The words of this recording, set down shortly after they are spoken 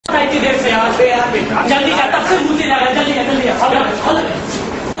इतनी देर से यार जल्दी जा, तब से मुझे जा रहा है, जल्दी एक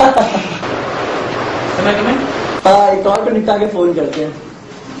कॉल पर निपटा के फोन करते हैं।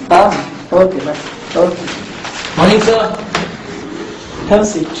 हाँ okay bye. Okay morning sir. Have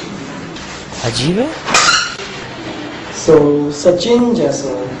seat. अजीब है। So Sachin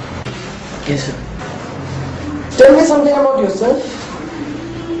Jaiswal. Yes sir. Tell me something about yourself.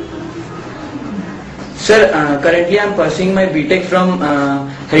 Sir, currently I am pursuing my BTech from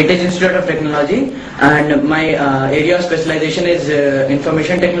Heritage Institute of Technology, and my area of specialization is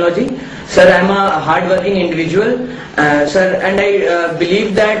information technology. Sir, I am a hard-working individual, sir, and I believe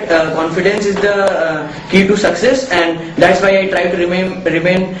that confidence is the key to success, and that's why I try to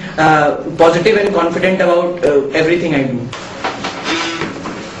remain positive and confident about everything I do.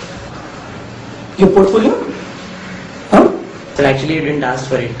 Your portfolio? Huh? Sir, actually you didn't ask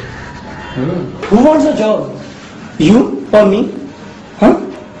for it. Who wants a job? You or me? Huh?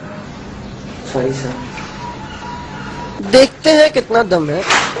 Sorry sir. देखते हैं कितना दम है।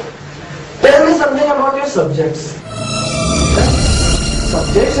 Tell me something about your subjects.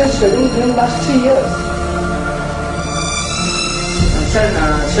 Subjects you're studying during last 3 years. Sir,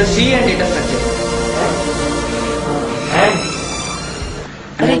 C and data structure.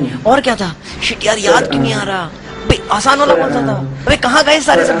 अरे और क्या था? Shit यार याद क्यों नहीं आ रहा? भाई आसान वाला कौन सा था? अरे कहाँ गए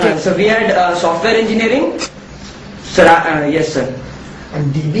सारे subject? So we had software engineering. Sir, yes sir. And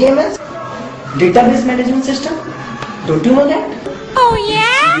DBMS? Database Management System? Don't you know that? Oh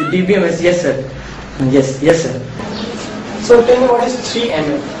yeah? DBMS, yes sir. Yes sir. So tell me what is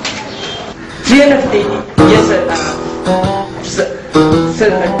 3NF? 3NFT, yes sir. Sir, sir,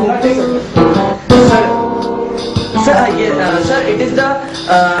 it is the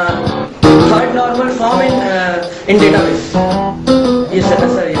third normal form in database. Yes sir,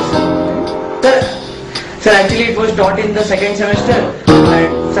 yes sir. Sir, actually it was taught in the second semester,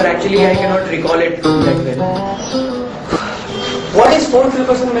 and sir, actually I cannot recall it that well. What is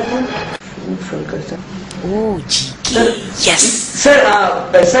 4% method? Oh, sir, yes.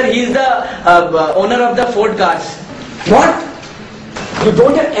 Sir, he is the owner of the Ford cars. What? You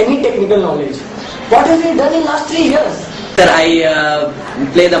don't have any technical knowledge. What have you done in last 3 years? Sir, I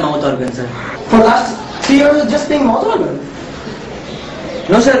play the mouth organ, sir. For last 3 years you're just playing mouth organ?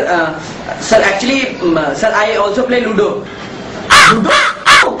 No, sir. Sir, actually, sir, I also play Ludo. Ludo?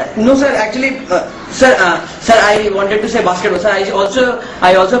 No, sir. Actually, sir, I wanted to say basketball. Sir,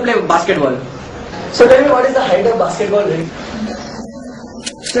 I also play basketball. So tell me what is the height of basketball ring?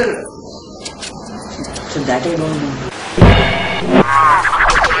 Sir, that I don't know.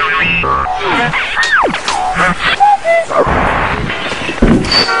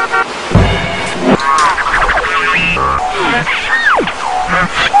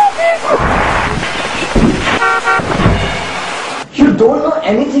 You don't know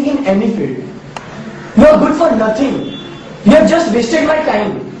anything in any field. You are good for nothing. You have just wasted my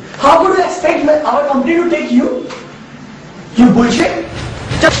time. How could you expect our company to take you? You bullshit.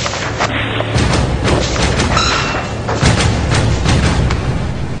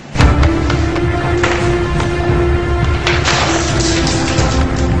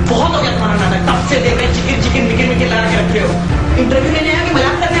 बहुत हो गया तुम्हारा नाटक। तब से देख रहे chicken Mikir लगा के रखे हो। इंटरव्यू लेने आया कि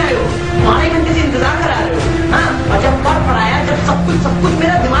मजाक करने आए हो? 12 घंटे से इंतजार करा रहे हो। हाँ, और जब पढ़ाया, जब सब कुछ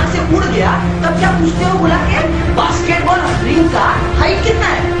मेरा दिमाग से उड़ गया, तब क्या पूछते हो बुला के? बास्केटबॉल रिंग का हाइट कितना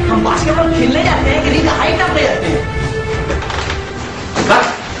है? हम बास्केटबॉल खेलने जाते हैं कि रिंग का हाइट नापने जाते हैं?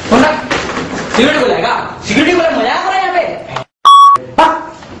 सिक्योरिटी बुलाएगा? सिक्योरिटी बोला मजाक हो रहा है यहाँ पे?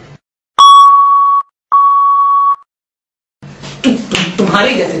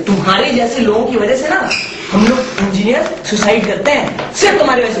 तुम्हारे जैसे लोगों की वजह से ना हम लोग इंजीनियर सुसाइड करते हैं। सिर्फ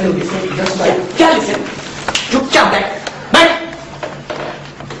तुम्हारे वजह से लोग। क्या लिसन? चुपचाप बैठ।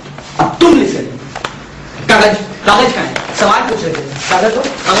 अब तुम लिसन। कागज कहाँ है? सवाल पूछ रहे थे। कागज दो।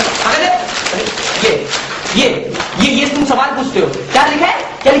 कागज ये तुम सवाल पूछते हो। क्या लिखा है?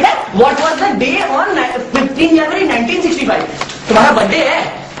 What was the day on 15 जनवरी 1965? तुम्हारा बर्थडे है।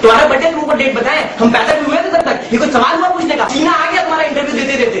 तुम्हारा बर्थडे तुमको को डेट बताएं। हम पैदा भी हुए थे तब तक। ये कोई सवाल हुआ पूछने का? सीना आ गया तुम्हारा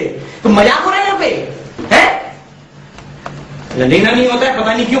इंटरव्यू देते। तुम मजाक हो रहे हैं यहाँ पे? हैं? लेना नहीं होता है,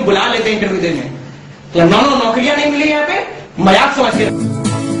 पता नहीं क्यों बुला लेते हैं इंटरव्यू देने। नौकरियां नहीं मिली यहाँ पे, मजाक समझ के।